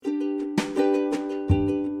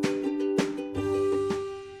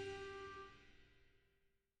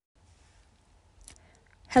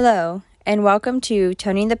Hello, and welcome to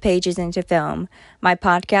Turning the Pages into Film, my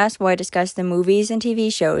podcast where I discuss the movies and TV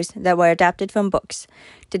shows that were adapted from books.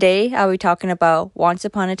 Today, I'll be talking about Once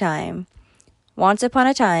Upon a Time. Once Upon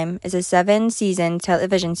a Time is a 7-season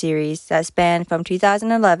television series that spanned from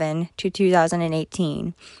 2011 to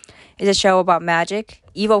 2018. It's a show about magic,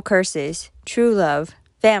 evil curses, true love,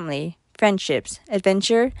 family, friendships,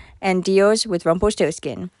 adventure, and deals with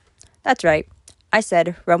Rumpelstiltskin. That's right, I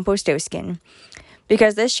said Rumpelstiltskin.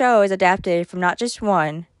 Because this show is adapted from not just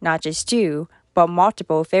one, not just two, but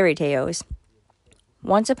multiple fairy tales.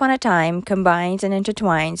 Once Upon a Time combines and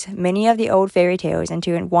intertwines many of the old fairy tales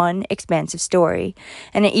into one expansive story,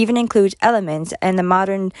 and it even includes elements in the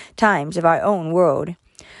modern times of our own world.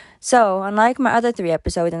 So, unlike my other 3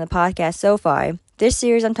 episodes in the podcast so far, this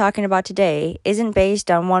series I'm talking about today isn't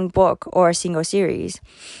based on one book or a single series.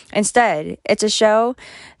 Instead, it's a show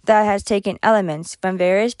that has taken elements from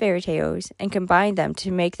various fairy tales and combined them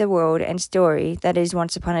to make the world and story that is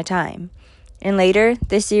Once Upon a Time. And later,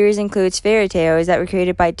 this series includes fairy tales that were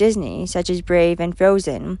created by Disney, such as Brave and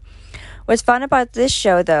Frozen. What's fun about this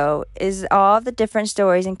show, though, is all of the different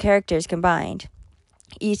stories and characters combined.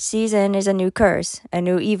 Each season is a new curse, a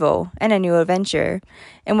new evil, and a new adventure.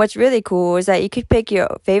 And what's really cool is that you could pick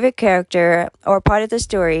your favorite character or part of the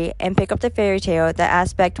story and pick up the fairy tale that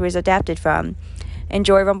aspect was adapted from.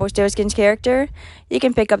 Enjoy Rumpelstiltskin's character? You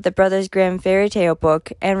can pick up the Brothers Grimm fairy tale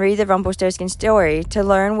book and read the Rumpelstiltskin story to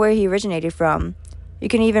learn where he originated from. You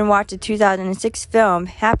can even watch the 2006 film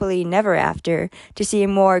Happily Never After to see a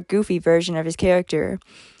more goofy version of his character.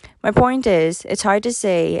 My point is, it's hard to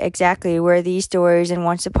say exactly where these stories in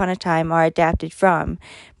Once Upon a Time are adapted from,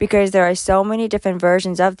 because there are so many different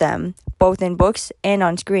versions of them, both in books and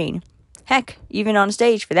on screen. Heck, even on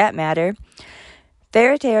stage for that matter.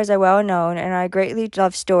 Fairy tales are well known and are greatly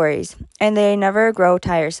loved stories, and they never grow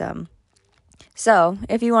tiresome. So,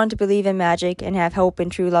 if you want to believe in magic and have hope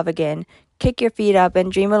and true love again, kick your feet up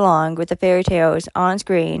and dream along with the fairy tales on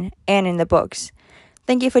screen and in the books.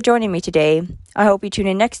 Thank you for joining me today. I hope you tune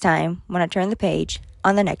in next time when I turn the page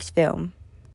on the next film.